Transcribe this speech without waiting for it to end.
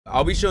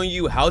I'll be showing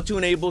you how to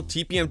enable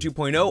TPM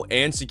 2.0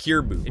 and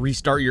secure boot.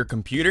 Restart your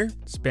computer,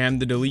 spam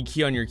the delete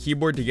key on your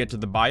keyboard to get to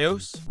the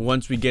BIOS.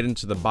 Once we get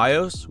into the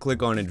BIOS,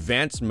 click on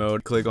advanced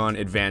mode, click on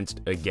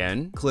advanced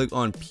again, click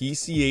on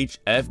PCH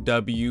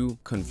FW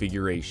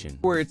configuration.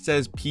 Where it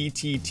says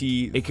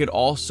PTT, it could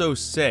also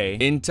say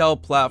Intel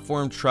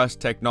Platform Trust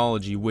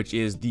Technology, which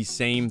is the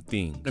same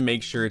thing, to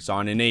make sure it's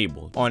on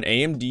enabled. On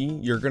AMD,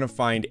 you're gonna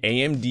find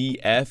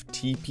AMD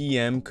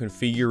FTPM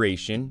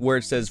configuration, where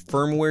it says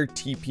firmware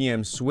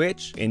TPM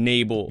switch,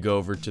 enable. Go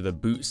over to the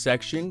boot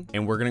section,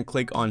 and we're gonna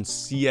click on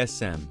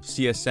CSM.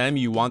 CSM,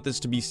 you want this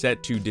to be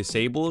set to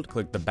disabled.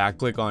 Click the back,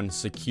 click on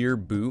secure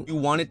boot. You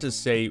want it to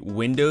say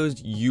Windows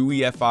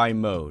UEFI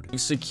mode.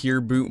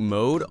 Secure boot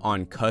mode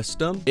on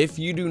custom. If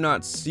you do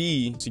not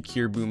see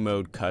secure boot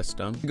mode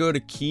custom, go to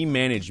key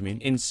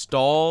management,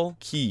 install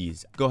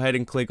keys. Go ahead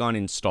and click on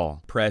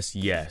install. Press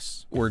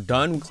yes. We're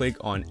done. Click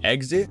on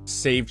exit,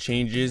 save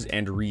changes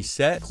and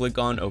reset. Click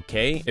on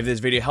OK. If this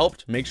video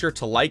helped, make sure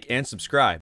to like and subscribe.